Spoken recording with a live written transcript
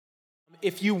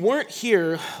If you weren't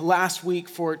here last week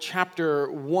for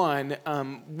chapter 1,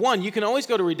 you can always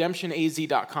go to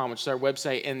redemptionaz.com, which is our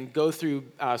website, and go through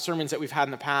sermons that we've had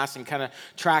in the past and kind of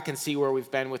track and see where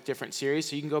we've been with different series.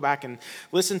 So you can go back and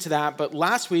listen to that. But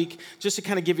last week, just to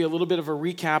kind of give you a little bit of a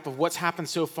recap of what's happened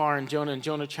so far in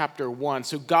Jonah chapter 1.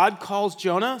 So God calls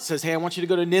Jonah, says, hey, I want you to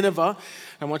go to Nineveh.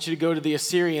 I want you to go to the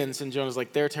Assyrians. And Jonah's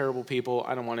like, they're terrible people.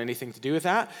 I don't want anything to do with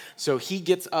that. So he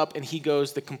gets up and he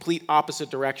goes the complete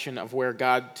opposite direction of where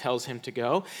God tells him to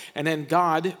go. And then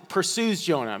God pursues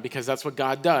Jonah because that's what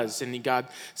God does. And God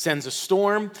sends a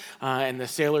storm and the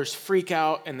sailors freak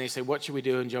out and they say, what should we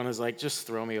do? And Jonah's like, just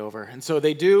throw me over. And so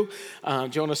they do.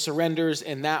 Jonah surrenders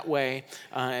in that way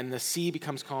and the sea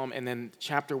becomes calm. And then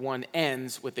chapter 1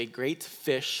 ends with a great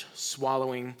fish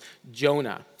swallowing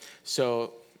Jonah.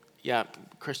 So yeah,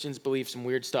 Christians believe some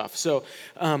weird stuff. So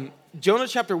Jonah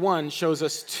chapter 1 shows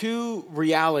us two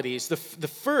realities. The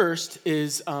first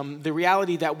is the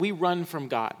reality that we run from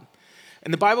God.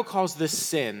 And the Bible calls this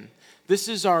sin. This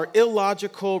is our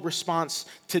illogical response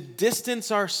to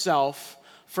distance ourselves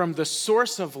from the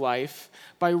source of life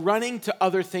by running to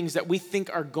other things that we think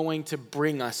are going to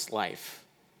bring us life.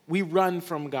 We run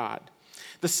from God.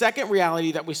 The second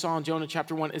reality that we saw in Jonah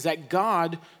chapter 1 is that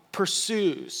God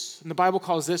pursues. And the Bible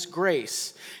calls this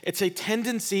grace. It's a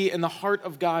tendency in the heart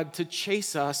of God to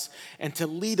chase us and to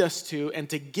lead us to and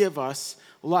to give us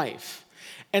life.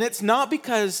 And it's not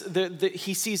because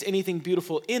he sees anything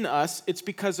beautiful in us. It's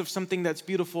because of something that's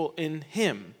beautiful in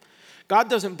him. God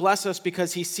doesn't bless us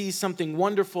because he sees something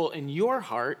wonderful in your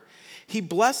heart. He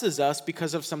blesses us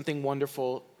because of something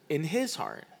wonderful in his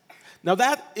heart. Now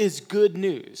that is good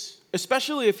news,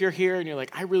 especially if you're here and you're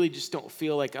like, I really just don't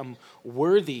feel like I'm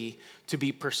worthy to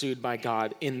be pursued by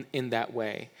God in that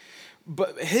way.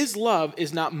 But his love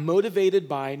is not motivated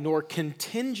by nor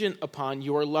contingent upon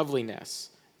your loveliness.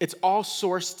 It's all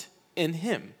sourced in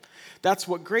him. That's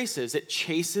what grace is. It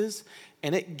chases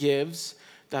and it gives.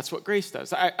 That's what grace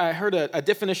does. I heard a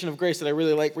definition of grace that I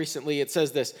really like recently. It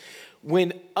says this: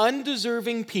 when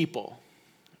undeserving people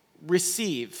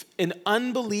receive an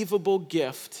unbelievable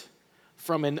gift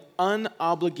from an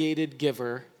unobligated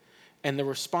giver, and the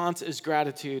response is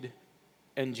gratitude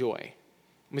and joy.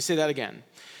 Let me say that again.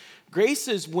 Grace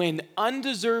is when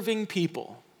undeserving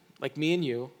people, like me and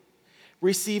you,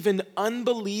 receive an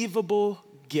unbelievable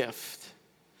gift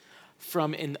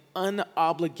from an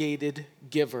unobligated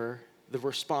giver. The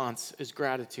response is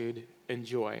gratitude and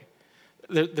joy.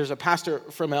 There's a pastor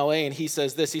from LA, and he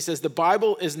says this. He says, the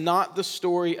Bible is not the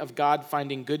story of God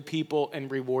finding good people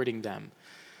and rewarding them.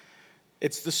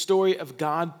 It's the story of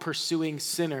God pursuing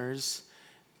sinners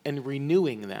and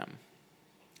renewing them.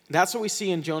 That's what we see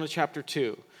in Jonah chapter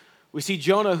 2. We see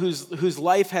Jonah whose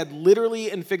life had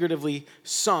literally and figuratively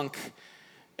sunk,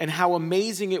 and how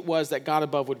amazing it was that God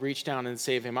above would reach down and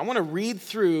save him. I want to read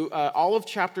through all of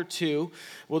chapter 2.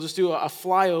 We'll just do a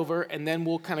flyover, and then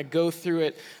we'll kind of go through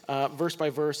it verse by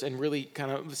verse and really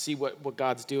kind of see what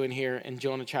God's doing here in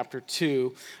Jonah chapter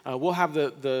 2. We'll have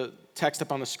the text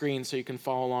up on the screen so you can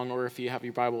follow along, or if you have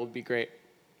your Bible, it would be great.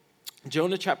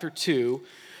 Jonah chapter 2,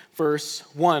 verse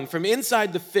 1. From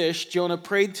inside the fish, Jonah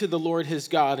prayed to the Lord his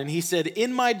God, and he said,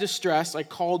 in my distress I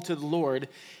called to the Lord,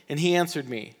 and he answered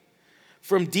me.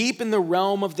 From deep in the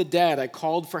realm of the dead, I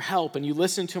called for help, and you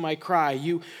listened to my cry.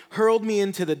 You hurled me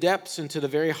into the depths, into the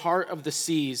very heart of the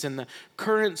seas, and the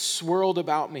currents swirled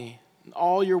about me.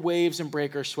 All your waves and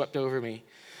breakers swept over me.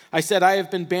 I said, I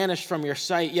have been banished from your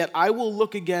sight, yet I will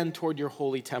look again toward your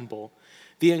holy temple.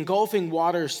 The engulfing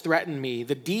waters threatened me.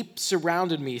 The deep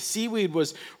surrounded me. Seaweed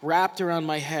was wrapped around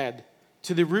my head.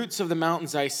 To the roots of the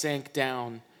mountains I sank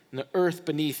down, and the earth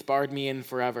beneath barred me in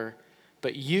forever.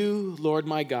 But you, Lord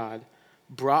my God,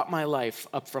 brought my life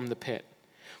up from the pit.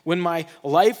 When my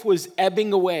life was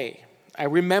ebbing away, I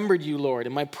remembered you, Lord,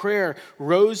 and my prayer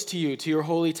rose to you, to your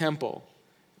holy temple.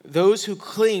 Those who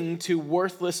cling to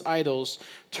worthless idols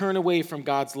turn away from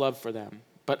God's love for them.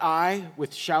 But I,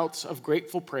 with shouts of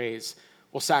grateful praise,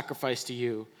 will sacrifice to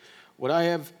you. What I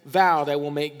have vowed, I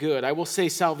will make good. I will say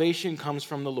salvation comes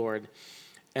from the Lord.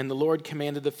 And the Lord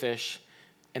commanded the fish,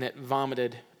 and it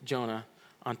vomited Jonah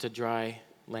onto dry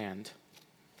land.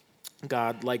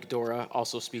 God, like Dora,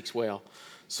 also speaks whale.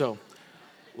 So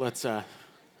let's, I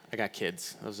got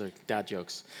kids. Those are dad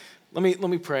jokes. Let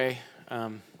me pray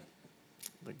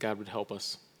that God would help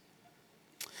us.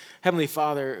 Heavenly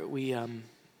Father,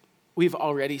 we've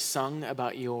already sung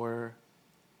about your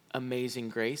amazing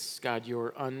grace. God,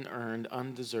 your unearned,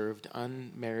 undeserved,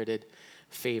 unmerited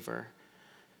favor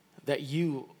that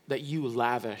you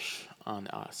lavish on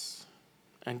us.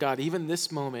 And God, even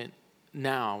this moment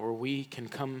now where we can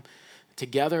come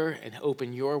together and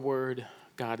open your word,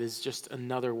 God, is just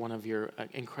another one of your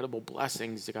incredible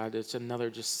blessings, God. It's another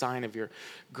just sign of your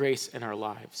grace in our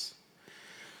lives.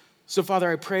 So,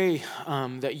 Father, I pray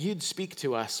that you'd speak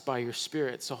to us by your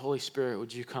Spirit. So, Holy Spirit,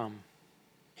 would you come?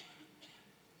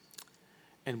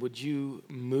 And would you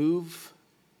move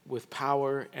with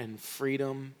power and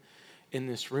freedom in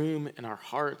this room, in our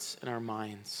hearts, in our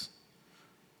minds?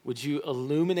 Would you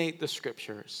illuminate the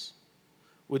scriptures?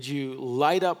 Would you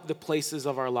light up the places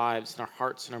of our lives and our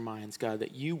hearts and our minds, God,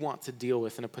 that you want to deal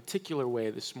with in a particular way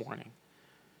this morning?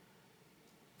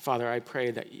 Father, I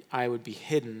pray that I would be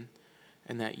hidden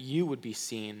and that you would be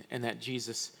seen, and that,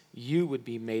 Jesus, you would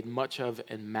be made much of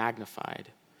and magnified.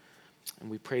 And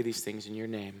we pray these things in your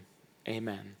name.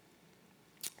 Amen.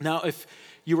 Now, if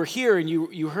you were here and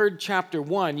you heard chapter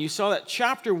 1, you saw that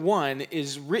chapter 1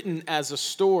 is written as a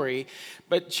story,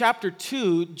 but chapter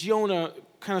 2, Jonah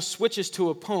kind of switches to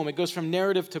a poem. It goes from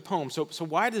narrative to poem. So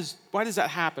why does that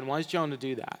happen? Why does Jonah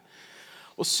do that?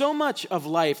 Well, so much of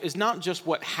life is not just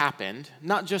what happened,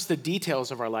 not just the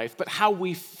details of our life, but how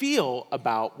we feel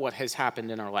about what has happened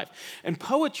in our life. And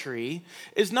poetry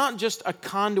is not just a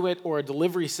conduit or a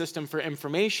delivery system for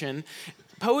information.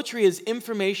 Poetry is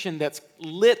information that's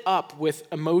lit up with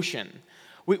emotion.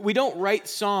 We don't write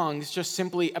songs just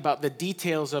simply about the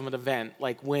details of an event,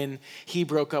 like when he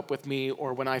broke up with me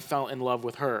or when I fell in love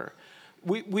with her.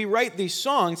 We write these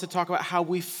songs to talk about how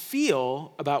we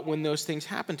feel about when those things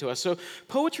happen to us. So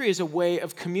poetry is a way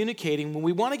of communicating when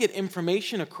we want to get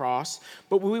information across,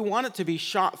 but we want it to be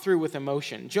shot through with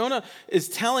emotion. Jonah is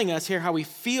telling us here how he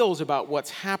feels about what's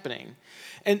happening.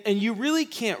 And you really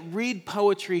can't read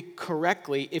poetry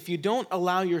correctly if you don't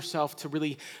allow yourself to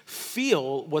really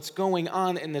feel what's going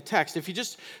on in the text. If you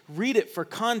just read it for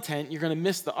content, you're going to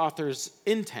miss the author's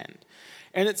intent.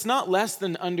 And it's not less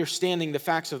than understanding the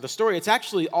facts of the story. It's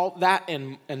actually all that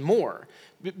and more,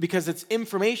 because it's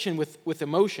information with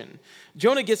emotion.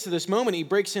 Jonah gets to this moment, he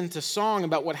breaks into song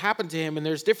about what happened to him, and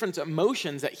there's different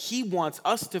emotions that he wants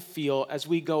us to feel as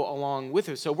we go along with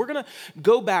it. So we're going to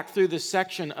go back through this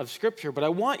section of Scripture, but I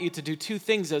want you to do two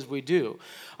things as we do.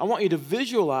 I want you to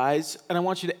visualize, and I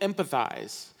want you to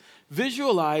empathize.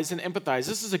 Visualize and empathize.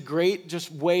 This is a great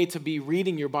just way to be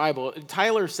reading your Bible.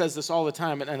 Tyler says this all the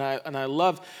time, and I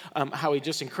love how he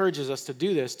just encourages us to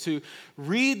do this, to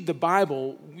read the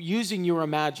Bible using your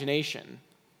imagination.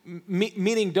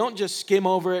 Meaning, don't just skim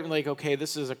over it and like, okay,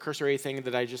 this is a cursory thing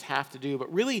that I just have to do,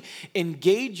 but really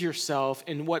engage yourself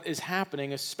in what is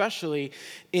happening, especially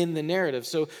in the narrative.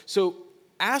 So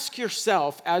ask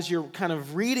yourself, as you're kind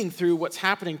of reading through what's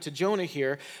happening to Jonah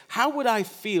here, how would I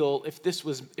feel if this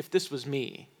was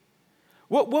me?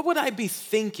 What would I be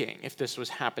thinking if this was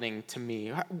happening to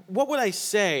me? What would I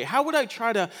say? How would I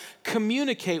try to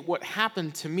communicate what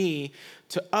happened to me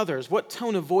to others? What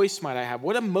tone of voice might I have?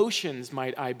 What emotions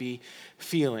might I be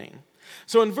feeling?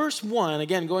 So in verse 1,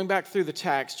 again, going back through the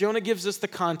text, Jonah gives us the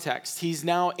context. He's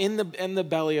now in the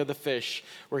belly of the fish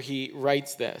where he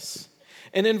writes this.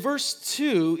 And in verse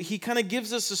 2, he kind of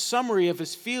gives us a summary of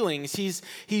his feelings.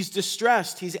 He's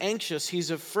distressed, he's anxious,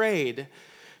 he's afraid.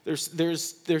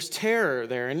 There's terror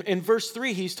there. And in verse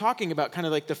 3, he's talking about kind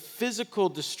of like the physical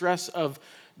distress of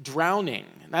drowning.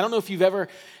 And I don't know if you've ever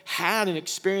had an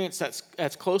experience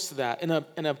that's close to that.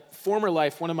 In a former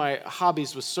life, one of my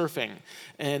hobbies was surfing.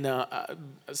 And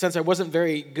since I wasn't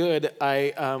very good,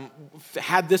 I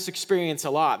had this experience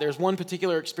a lot. There's one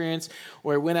particular experience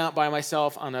where I went out by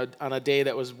myself on a day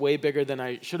that was way bigger than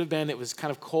I should have been. It was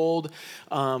kind of cold,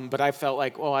 but I felt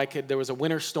like, there was a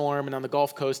winter storm, and on the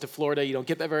Gulf Coast of Florida, you don't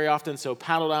get that very often, so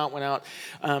paddled out,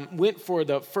 went for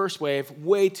the first wave,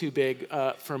 way too big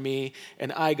for me,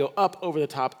 and I go up over the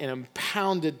top, and I'm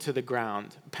pounded to the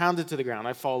ground.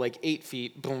 I fall like 8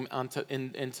 feet, boom,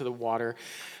 into the water.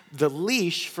 The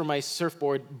leash for my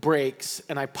surfboard breaks,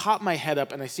 and I pop my head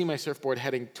up, and I see my surfboard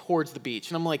heading towards the beach.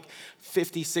 And I'm like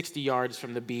 50, 60 yards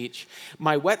from the beach.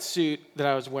 My wetsuit that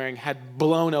I was wearing had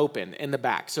blown open in the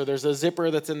back. So there's a zipper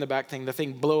that's in the back thing. The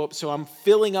thing blew up, so I'm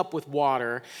filling up with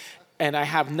water, and I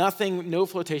have nothing, no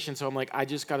flotation, so I'm like, I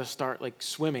just got to start like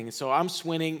swimming. So I'm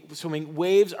swimming,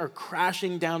 waves are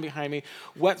crashing down behind me,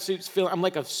 wetsuit's filling, I'm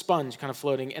like a sponge kind of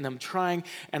floating, and I'm trying,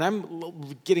 and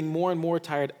I'm getting more and more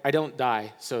tired. I don't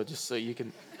die, so just so you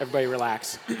can, everybody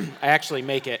relax. I actually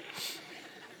make it.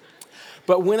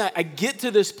 But when I get to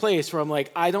this place where I'm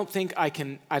like, I don't think I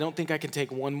can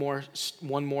take one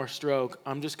more stroke.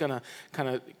 I'm just gonna kind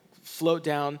of float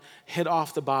down, hit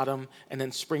off the bottom, and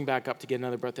then spring back up to get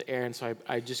another breath of air. And so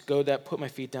I just go that, put my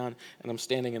feet down, and I'm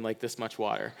standing in like this much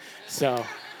water. So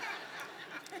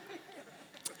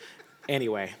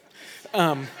anyway,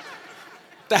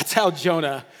 that's how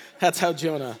Jonah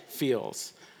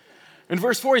feels. In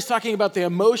verse 4, he's talking about the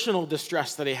emotional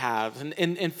distress that he has. And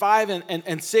in 5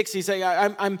 and 6, he's saying,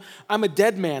 I'm a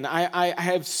dead man. I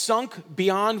have sunk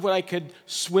beyond what I could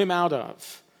swim out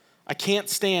of. I can't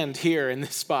stand here in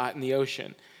this spot in the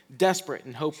ocean, desperate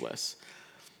and hopeless.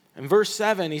 In verse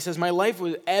 7, he says, my life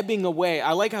was ebbing away.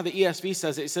 I like how the ESV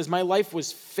says it. It says, my life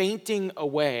was fainting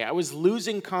away. I was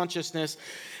losing consciousness,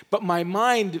 but my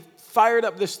mind fired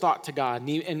up this thought to God,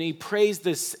 and he prays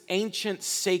this ancient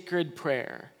sacred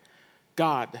prayer.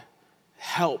 God,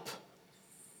 help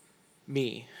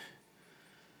me.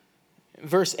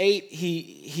 Verse 8,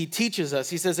 he teaches us.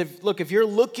 He says, if you're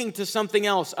looking to something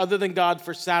else other than God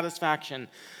for satisfaction,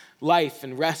 life,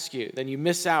 and rescue, then you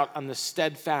miss out on the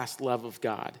steadfast love of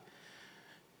God.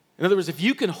 In other words, if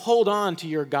you can hold on to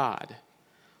your God,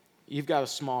 you've got a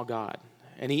small God.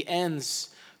 And he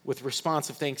ends with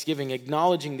responsive thanksgiving,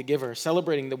 acknowledging the giver,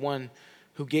 celebrating the one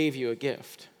who gave you a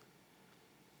gift.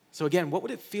 So again, what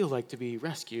would it feel like to be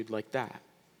rescued like that?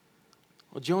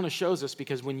 Well, Jonah shows us,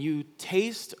 because when you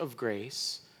taste of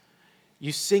grace,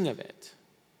 you sing of it.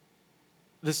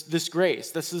 This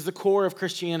grace, this is the core of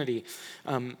Christianity.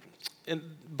 And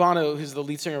Bono, who's the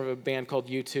lead singer of a band called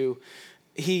U2,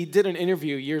 he did an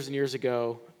interview years and years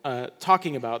ago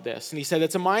talking about this. And he said,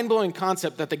 it's a mind-blowing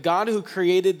concept that the God who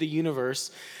created the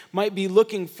universe might be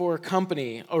looking for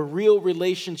company, a real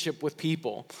relationship with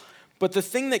people. But the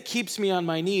thing that keeps me on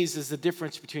my knees is the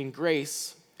difference between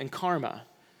grace and karma.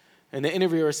 And the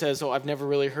interviewer says, I've never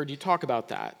really heard you talk about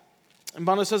that. And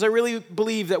Bono says, I really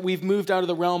believe that we've moved out of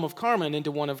the realm of karma and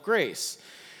into one of grace.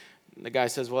 And the guy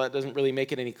says, that doesn't really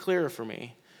make it any clearer for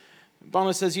me.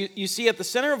 Bono says, you see, at the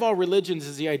center of all religions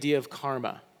is the idea of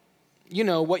karma. You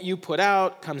know, what you put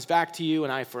out comes back to you,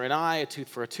 an eye for an eye, a tooth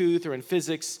for a tooth, or in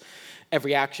physics,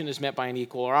 every action is met by an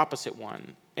equal or opposite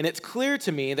one. And it's clear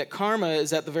to me that karma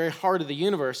is at the very heart of the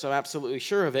universe, so I'm absolutely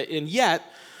sure of it. And yet,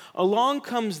 along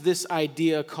comes this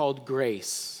idea called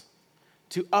grace,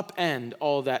 to upend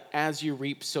all that as you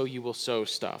reap, so you will sow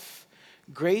stuff.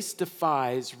 Grace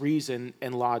defies reason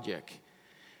and logic.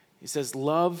 He says,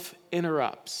 love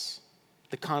interrupts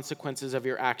the consequences of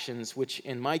your actions, which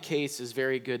in my case is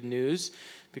very good news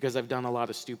because I've done a lot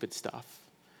of stupid stuff.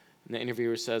 And the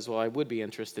interviewer says, I would be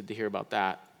interested to hear about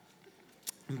that.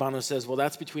 And Bono says,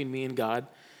 that's between me and God,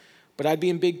 but I'd be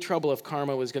in big trouble if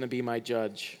karma was going to be my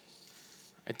judge.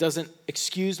 It doesn't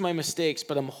excuse my mistakes,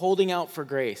 but I'm holding out for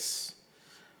grace.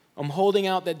 I'm holding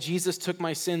out that Jesus took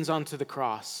my sins onto the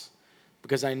cross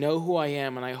because I know who I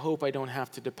am, and I hope I don't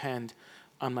have to depend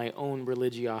on my own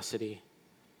religiosity.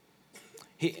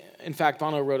 In fact,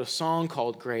 Bono wrote a song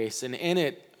called Grace, and in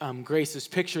it, Grace is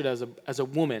pictured as a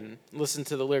woman. Listen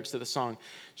to the lyrics of the song.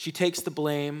 She takes the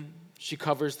blame, she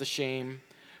covers the shame,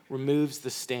 removes the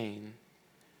stain.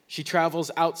 She travels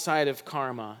outside of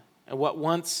karma, and what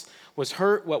once was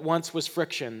hurt, what once was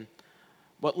friction,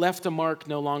 what left a mark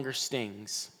no longer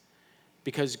stings,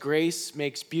 because grace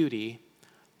makes beauty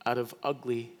out of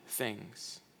ugly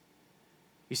things.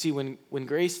 You see, when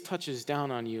grace touches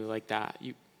down on you like that,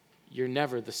 you're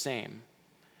never the same.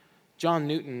 John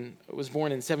Newton was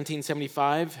born in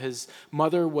 1775. His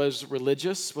mother was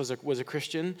religious, was a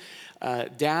Christian.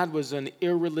 Dad was an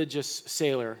irreligious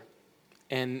sailor.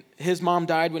 And his mom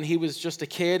died when he was just a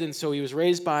kid, and so he was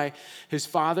raised by his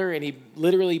father, and he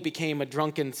literally became a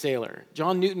drunken sailor.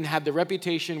 John Newton had the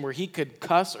reputation where he could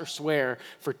cuss or swear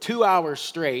for 2 hours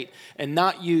straight and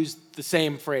not use the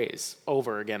same phrase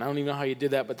over again. I don't even know how you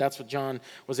did that, but that's what John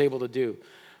was able to do.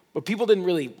 But people didn't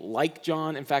really like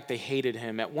John. In fact, they hated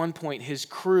him. At one point, his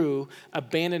crew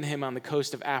abandoned him on the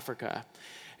coast of Africa.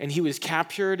 And he was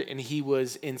captured, and he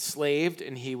was enslaved,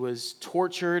 and he was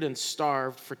tortured and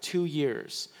starved for 2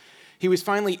 years. He was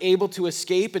finally able to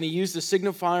escape, and he used the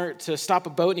signifier to stop a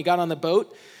boat, and he got on the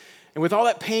boat. And with all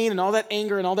that pain and all that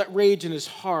anger and all that rage in his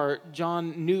heart,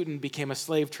 John Newton became a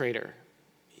slave trader.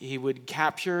 He would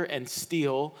capture and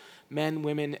steal men,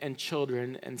 women, and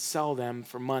children and sell them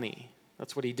for money.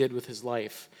 That's what he did with his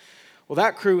life. Well,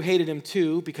 that crew hated him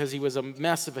too because he was a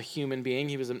mess of a human being.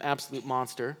 He was an absolute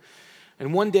monster.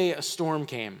 And one day a storm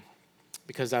came,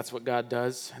 because that's what God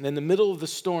does. And in the middle of the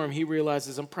storm, he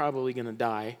realizes, I'm probably going to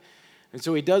die. And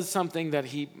so he does something that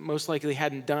he most likely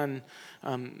hadn't done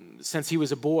since he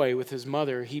was a boy with his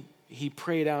mother. He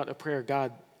prayed out a prayer,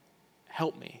 God,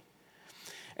 help me.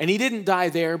 And he didn't die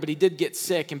there, but he did get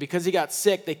sick. And because he got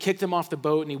sick, they kicked him off the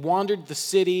boat, and he wandered the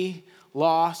city,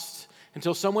 lost,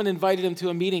 until someone invited him to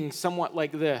a meeting somewhat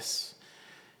like this.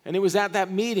 And it was at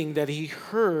that meeting that he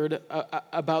heard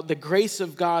about the grace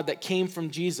of God that came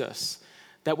from Jesus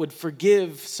that would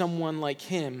forgive someone like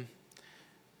him,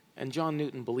 and John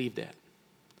Newton believed it.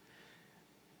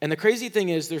 And the crazy thing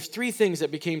is, there's three things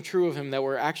that became true of him that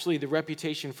were actually the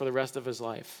reputation for the rest of his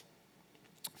life.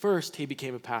 First, he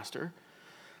became a pastor.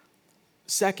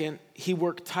 Second, he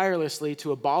worked tirelessly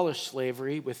to abolish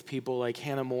slavery with people like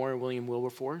Hannah More and William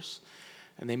Wilberforce,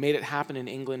 and they made it happen in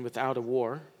England without a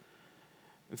war.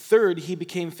 And third, he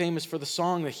became famous for the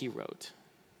song that he wrote,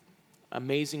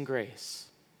 Amazing Grace.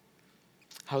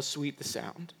 How sweet the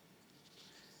sound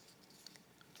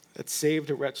that saved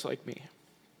a wretch like me.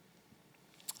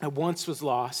 I once was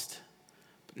lost,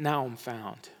 but now I'm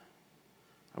found.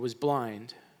 I was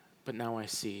blind, but now I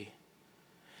see.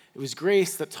 It was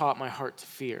grace that taught my heart to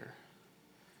fear.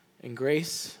 In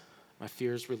grace, my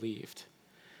fears relieved.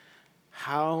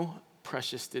 How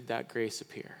precious did that grace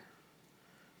appear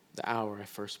the hour I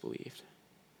first believed.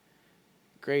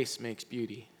 Grace makes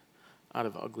beauty out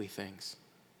of ugly things.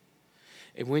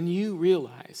 And when you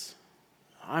realize,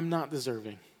 I'm not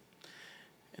deserving,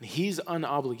 and he's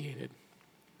unobligated,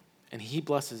 and he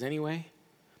blesses anyway,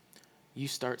 you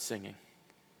start singing.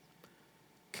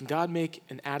 Can God make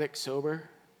an addict sober?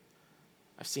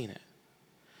 I've seen it.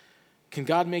 Can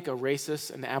God make a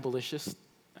racist an abolitionist?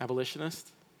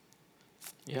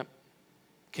 Yep.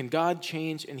 Can God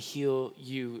change and heal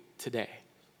you today?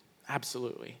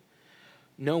 Absolutely.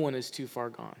 No one is too far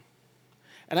gone.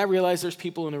 And I realize there's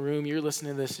people in the room, you're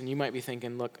listening to this, and you might be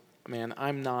thinking, look, man,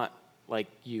 I'm not like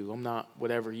you. I'm not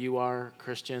whatever you are,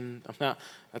 Christian.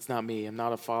 That's not me. I'm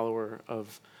not a follower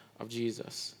of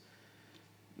Jesus.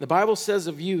 The Bible says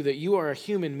of you that you are a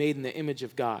human made in the image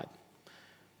of God.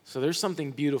 So there's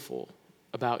something beautiful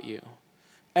about you.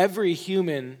 Every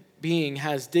human being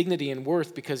has dignity and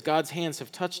worth because God's hands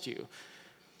have touched you.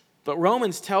 But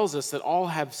Romans tells us that all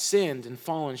have sinned and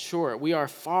fallen short. We are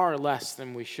far less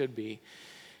than we should be.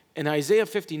 And Isaiah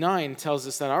 59 tells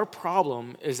us that our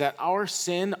problem is that our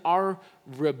sin, our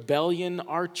rebellion,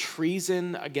 our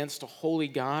treason against a holy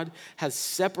God has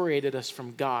separated us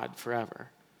from God forever.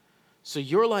 So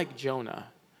you're like Jonah.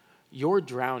 You're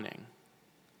drowning.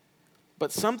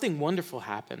 But something wonderful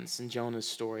happens in Jonah's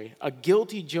story. A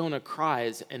guilty Jonah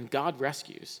cries and God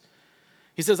rescues.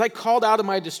 He says, I called out of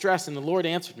my distress and the Lord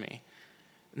answered me.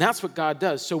 And that's what God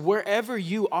does. So wherever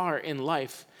you are in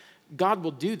life, God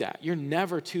will do that. You're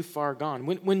never too far gone.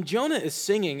 When Jonah is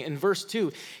singing in verse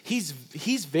 2, he's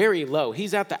very low.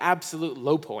 He's at the absolute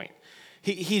low point.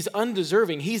 He's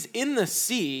undeserving. He's in the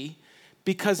sea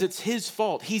because it's his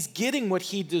fault. He's getting what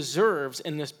he deserves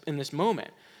in this moment.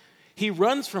 He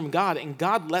runs from God, and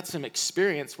God lets him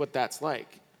experience what that's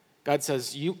like. God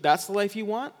says, that's the life you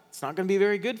want? It's not going to be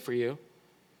very good for you.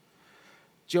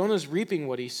 Jonah's reaping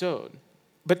what he sowed.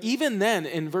 But even then,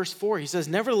 in verse 4, he says,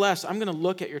 nevertheless, I'm going to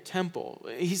look at your temple.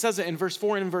 He says it in verse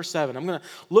 4 and in verse 7. I'm going to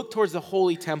look towards the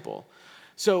holy temple.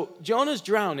 So Jonah's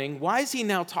drowning. Why is he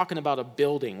now talking about a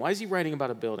building? Why is he writing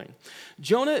about a building?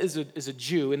 Jonah is a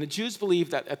Jew, and the Jews believe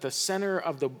that at the center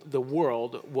of the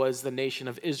world was the nation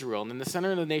of Israel. And then the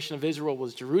center of the nation of Israel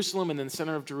was Jerusalem, and then the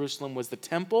center of Jerusalem was the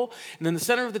temple. And then the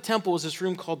center of the temple was this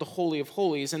room called the Holy of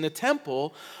Holies. And the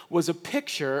temple was a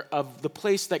picture of the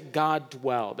place that God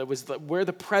dwelled. It was where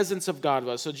the presence of God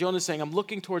was. So Jonah's saying, I'm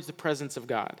looking towards the presence of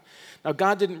God. Now,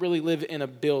 God didn't really live in a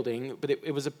building, but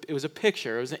it was a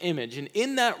picture. It was an image. And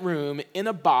in that room, in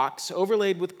a box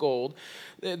overlaid with gold,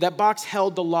 that box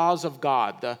held the laws of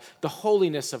God, the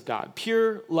holiness of God,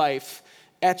 pure life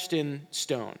etched in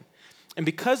stone. And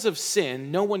because of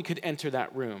sin, no one could enter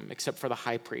that room except for the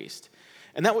high priest.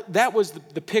 And that was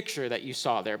the picture that you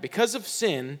saw there. Because of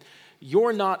sin,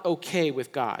 you're not okay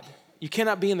with God. You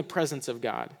cannot be in the presence of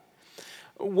God.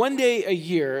 One day a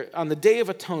year, on the Day of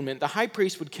Atonement, the high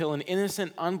priest would kill an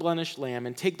innocent, unblemished lamb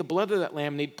and take the blood of that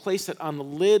lamb and he'd place it on the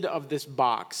lid of this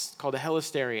box called a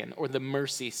helisterion, or the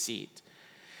mercy seat.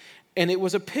 And it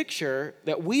was a picture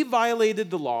that we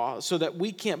violated the law so that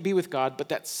we can't be with God, but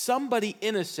that somebody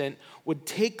innocent would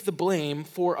take the blame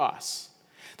for us.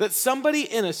 That somebody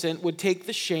innocent would take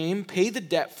the shame, pay the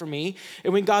debt for me,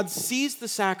 and when God sees the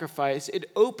sacrifice,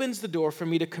 it opens the door for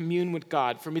me to commune with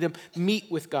God, for me to meet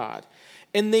with God.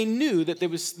 And they knew that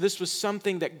this was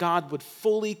something that God would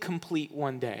fully complete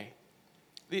one day.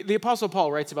 The Apostle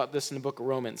Paul writes about this in the book of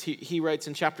Romans. He writes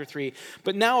in chapter 3,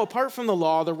 but now apart from the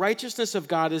law, the righteousness of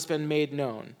God has been made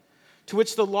known, to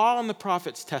which the law and the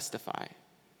prophets testify.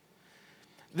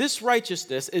 This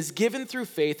righteousness is given through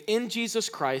faith in Jesus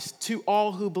Christ to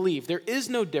all who believe. There is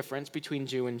no difference between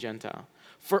Jew and Gentile.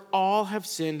 For all have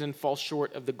sinned and fall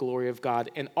short of the glory of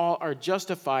God, and all are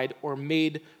justified or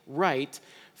made right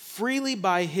freely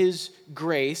by his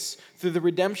grace through the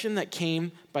redemption that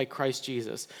came by Christ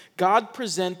Jesus. God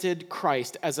presented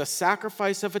Christ as a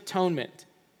sacrifice of atonement,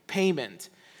 payment,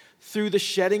 through the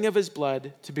shedding of his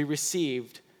blood to be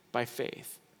received by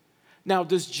faith. Now,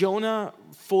 does Jonah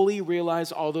fully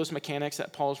realize all those mechanics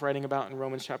that Paul's writing about in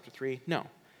Romans chapter 3? No.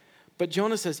 But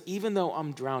Jonah says, even though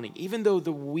I'm drowning, even though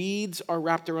the weeds are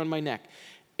wrapped around my neck,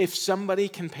 if somebody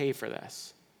can pay for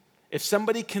this, if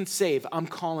somebody can save, I'm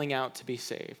calling out to be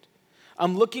saved.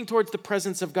 I'm looking towards the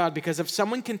presence of God because if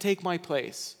someone can take my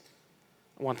place,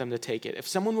 I want them to take it. If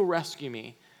someone will rescue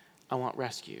me, I want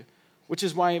rescue. Which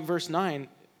is why in verse 9,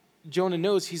 Jonah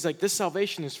knows, he's like, this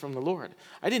salvation is from the Lord.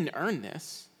 I didn't earn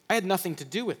this. I had nothing to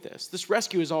do with this. This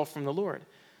rescue is all from the Lord.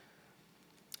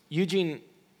 Eugene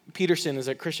Peterson is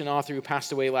a Christian author who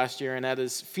passed away last year, and at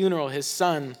his funeral, his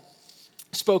son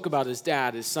spoke about his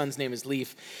dad. His son's name is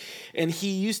Leaf. And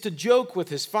he used to joke with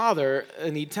his father,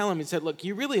 and he'd tell him, he said, look,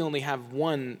 you really only have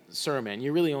one sermon.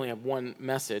 You really only have one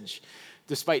message,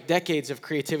 despite decades of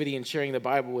creativity and sharing the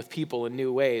Bible with people in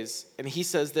new ways. And he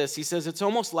says this, he says, it's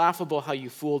almost laughable how you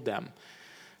fooled them.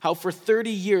 How for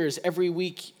 30 years, every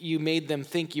week you made them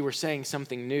think you were saying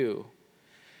something new.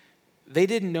 They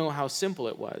didn't know how simple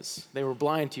it was. They were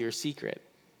blind to your secret.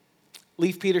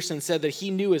 Leif Peterson said that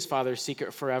he knew his father's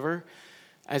secret forever,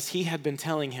 as he had been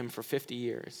telling him for 50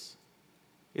 years.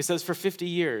 He says, for 50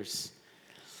 years,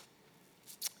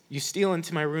 you steal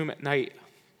into my room at night,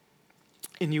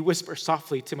 and you whisper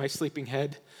softly to my sleeping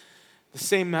head the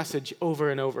same message over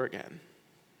and over again.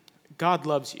 God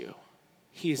loves you.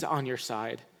 He's on your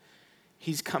side.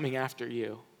 He's coming after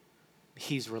you.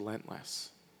 He's relentless.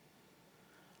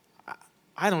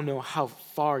 I don't know how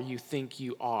far you think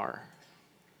you are,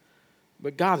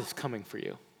 but God is coming for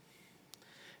you.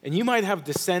 And you might have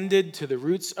descended to the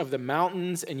roots of the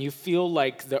mountains and you feel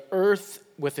like the earth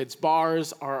with its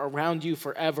bars are around you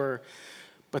forever.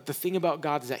 But the thing about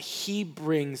God is that he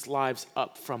brings lives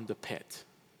up from the pit.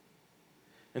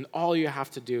 And all you have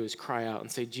to do is cry out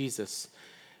and say, Jesus,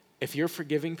 if you're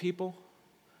forgiving people,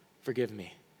 forgive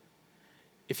me.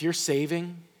 If you're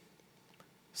saving,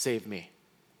 save me.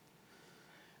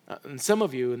 And some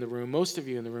of you in the room, most of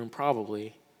you in the room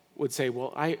probably would say,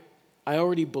 well, I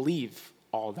already believe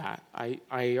all that. I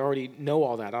already know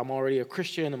all that. I'm already a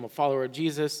Christian. I'm a follower of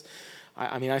Jesus.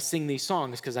 I sing these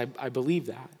songs because I believe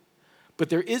that. But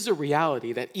there is a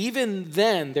reality that even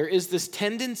then, there is this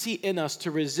tendency in us to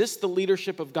resist the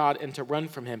leadership of God and to run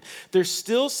from him. There's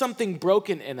still something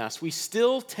broken in us. We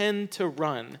still tend to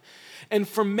run. And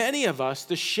for many of us,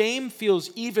 the shame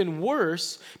feels even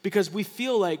worse because we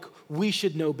feel like we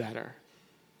should know better.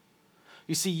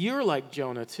 You see, you're like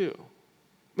Jonah too.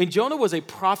 I mean, Jonah was a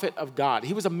prophet of God.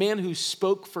 He was a man who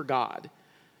spoke for God,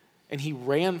 and he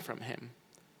ran from him.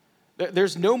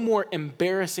 There's no more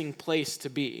embarrassing place to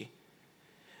be.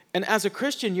 And as a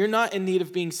Christian, you're not in need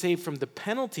of being saved from the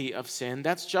penalty of sin.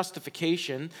 That's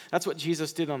justification. That's what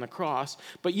Jesus did on the cross.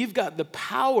 But you've got the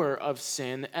power of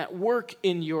sin at work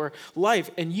in your life,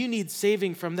 and you need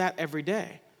saving from that every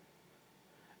day.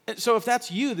 And so if that's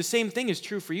you, the same thing is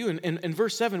true for you. In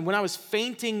verse 7, when I was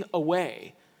fainting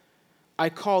away, I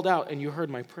called out and you heard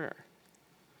my prayer.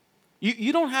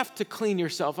 You don't have to clean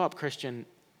yourself up, Christian,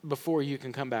 before you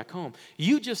can come back home.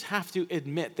 You just have to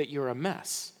admit that you're a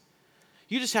mess.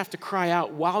 You just have to cry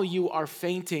out while you are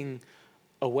fainting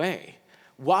away.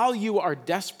 While you are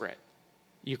desperate,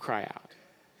 you cry out.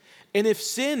 And if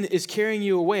sin is carrying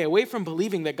you away from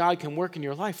believing that God can work in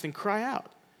your life, then cry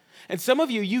out. And some of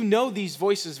you, you know these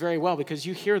voices very well because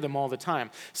you hear them all the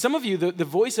time. Some of you, the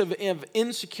voice of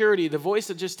insecurity, the voice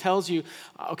that just tells you,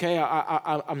 okay,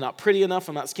 I'm not pretty enough,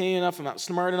 I'm not skinny enough, I'm not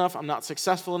smart enough, I'm not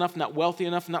successful enough, I'm not wealthy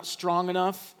enough, I'm not strong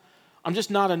enough. I'm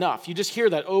just not enough. You just hear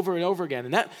that over and over again.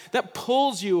 And that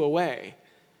pulls you away.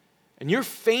 And you're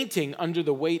fainting under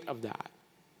the weight of that.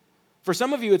 For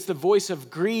some of you, it's the voice of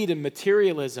greed and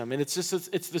materialism. And it's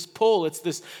this pull. It's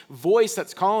this voice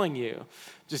that's calling you.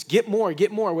 Just get more,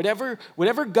 get more.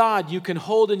 Whatever God you can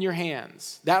hold in your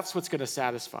hands, that's what's going to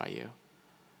satisfy you.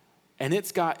 And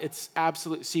it's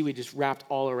absolute seaweed just wrapped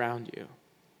all around you.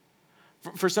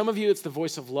 For some of you, it's the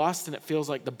voice of lust, and it feels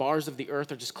like the bars of the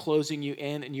earth are just closing you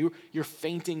in, and you're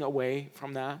fainting away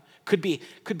from that. Could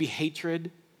be hatred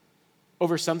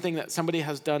over something that somebody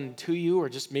has done to you, or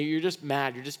just maybe you're just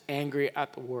mad, you're just angry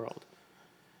at the world,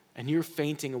 and you're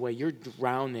fainting away. You're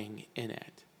drowning in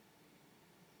it.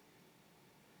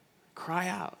 Cry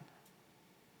out.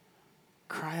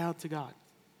 Cry out to God.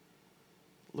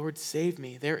 Lord, save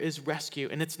me. There is rescue,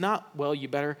 and it's not, well, you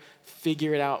better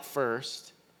figure it out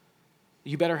first.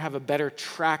 You better have a better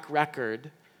track record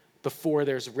before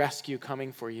there's rescue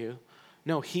coming for you.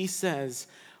 No, he says,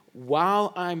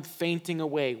 while I'm fainting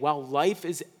away, while life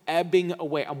is ebbing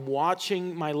away, I'm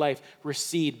watching my life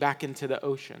recede back into the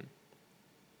ocean.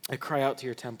 I cry out to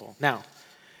your temple. Now,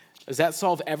 does that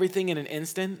solve everything in an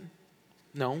instant?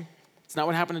 No, it's not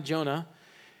what happened to Jonah.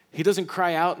 He doesn't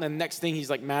cry out and then next thing he's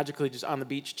like magically just on the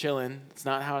beach chilling. It's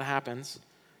not how it happens.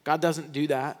 God doesn't do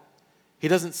that. He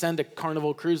doesn't send a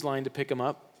Carnival cruise line to pick him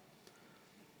up.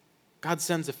 God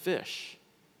sends a fish.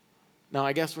 Now,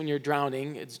 I guess when you're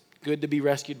drowning, it's good to be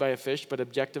rescued by a fish, but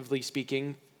objectively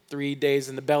speaking, 3 days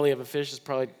in the belly of a fish is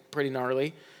probably pretty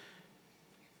gnarly.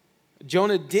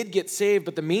 Jonah did get saved,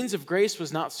 but the means of grace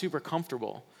was not super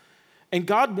comfortable. And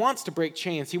God wants to break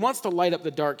chains. He wants to light up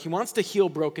the dark. He wants to heal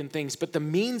broken things, but the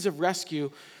means of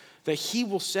rescue that he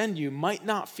will send you might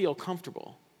not feel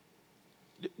comfortable.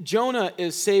 Jonah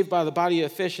is saved by the body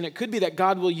of a fish, and it could be that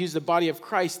God will use the body of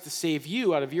Christ to save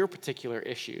you out of your particular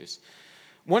issues.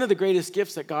 One of the greatest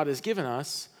gifts that God has given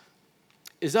us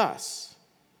is us.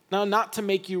 Now, not to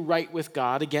make you right with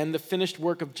God. Again, the finished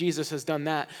work of Jesus has done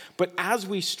that. But as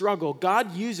we struggle,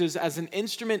 God uses as an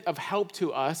instrument of help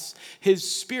to us his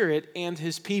Spirit and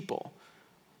his people.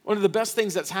 One of the best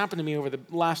things that's happened to me over the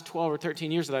last 12 or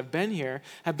 13 years that I've been here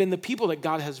have been the people that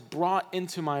God has brought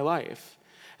into my life.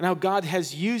 And how God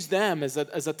has used them as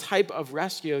a type of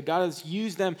rescue. God has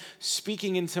used them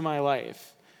speaking into my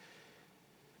life.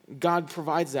 God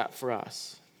provides that for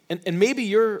us. And maybe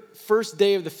your first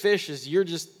day of the fish is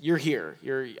you're here.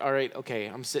 You're, all right, okay,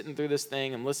 I'm sitting through this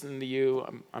thing. I'm listening to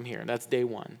you. I'm here. That's day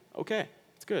one. Okay,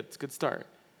 it's good. It's a good start.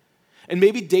 And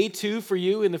maybe day two for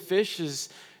you in the fish is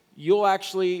you'll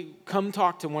actually come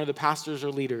talk to one of the pastors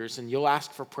or leaders and you'll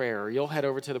ask for prayer, or you'll head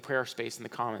over to the prayer space in the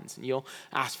Commons and you'll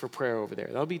ask for prayer over there.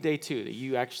 That'll be day two, that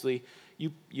you actually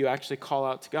call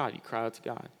out to God. You cry out to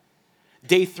God.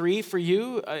 Day three for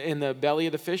you in the belly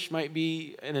of the fish might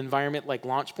be an environment like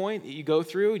Launch Point that you go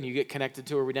through and you get connected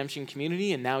to a redemption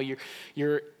community, and now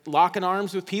you're locking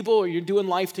arms with people, or you're doing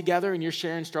life together and you're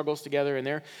sharing struggles together,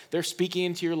 and they're speaking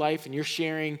into your life and you're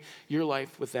sharing your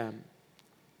life with them.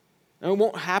 Now, it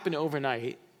won't happen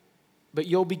overnight, but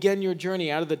you'll begin your journey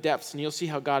out of the depths and you'll see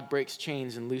how God breaks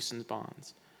chains and loosens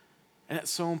bonds. And that's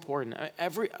so important.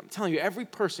 I'm telling you, every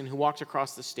person who walks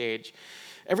across the stage,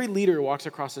 every leader who walks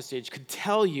across the stage could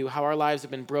tell you how our lives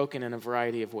have been broken in a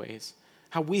variety of ways,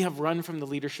 how we have run from the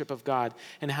leadership of God,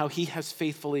 and how he has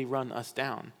faithfully run us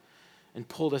down and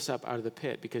pulled us up out of the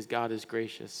pit because God is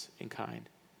gracious and kind.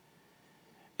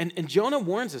 And Jonah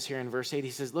warns us here in verse 8. He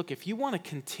says, look, if you want to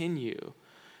continue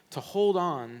to hold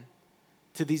on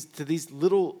to these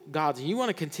little gods, and you want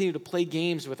to continue to play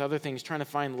games with other things trying to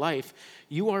find life,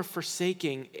 you are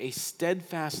forsaking a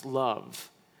steadfast love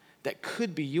that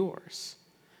could be yours.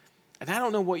 And I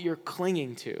don't know what you're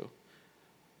clinging to,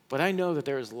 but I know that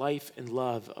there is life and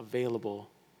love available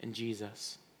in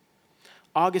Jesus.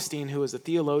 Augustine, who was a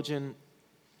theologian,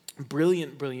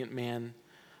 brilliant man,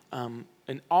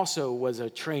 and also was a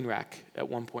train wreck at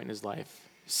one point in his life,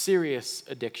 serious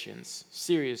addictions,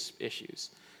 serious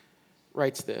issues,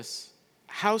 writes this: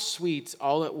 how sweet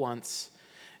all at once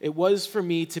it was for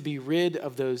me to be rid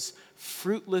of those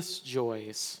fruitless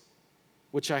joys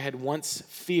which I had once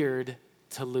feared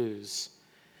to lose.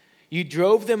 You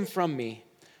drove them from me,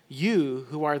 you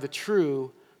who are the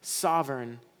true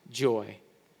sovereign joy.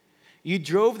 You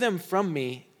drove them from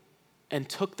me and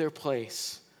took their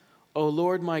place. O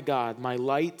Lord my God, my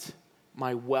light,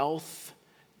 my wealth,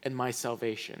 and my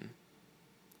salvation.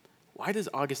 Why does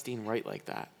Augustine write like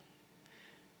that?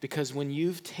 Because when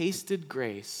you've tasted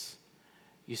grace,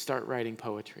 you start writing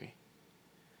poetry.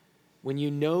 When you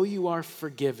know you are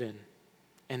forgiven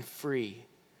and free,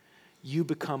 you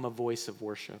become a voice of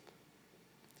worship.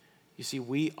 You see,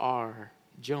 we are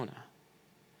Jonah.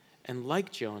 And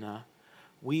like Jonah,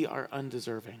 we are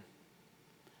undeserving.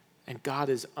 And God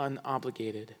is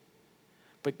unobligated.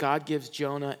 But God gives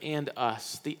Jonah and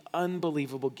us the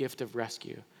unbelievable gift of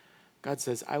rescue. God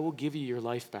says, I will give you your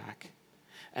life back.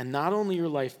 And not only your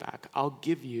life back, I'll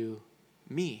give you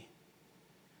me.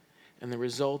 And the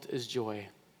result is joy.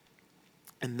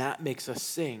 And that makes us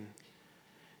sing,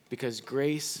 because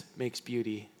grace makes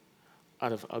beauty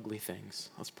out of ugly things.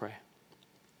 Let's pray.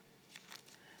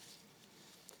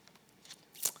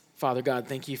 Father God,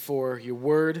 thank you for your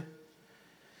word.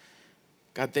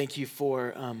 God, thank you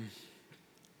for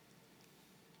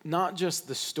not just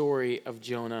the story of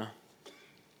Jonah,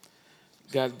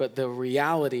 God, but the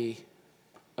reality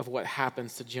of what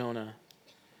happens to Jonah.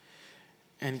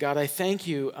 And God, I thank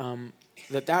you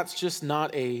that that's just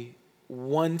not a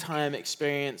one-time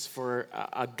experience for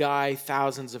a guy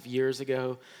thousands of years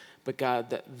ago, but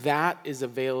God, that is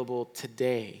available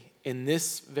today in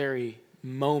this very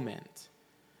moment.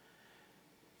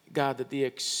 God, that the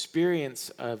experience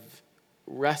of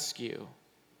rescue,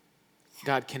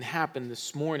 God, can happen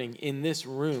this morning in this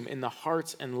room, in the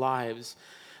hearts and lives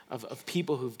of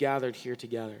people who've gathered here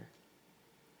together.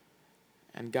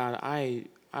 And God, I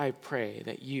I pray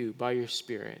that you, by your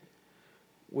Spirit,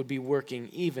 would be working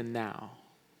even now.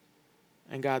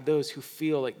 And God, those who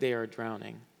feel like they are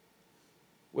drowning,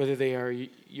 whether they are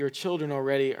your children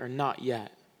already or not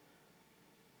yet,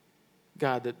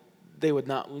 God, that they would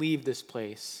not leave this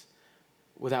place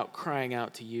without crying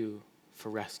out to you for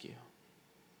rescue.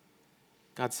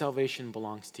 God, salvation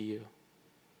belongs to you.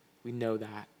 We know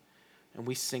that, and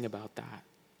we sing about that.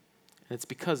 And it's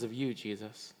because of you,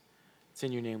 Jesus. It's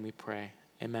in your name we pray.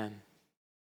 Amen.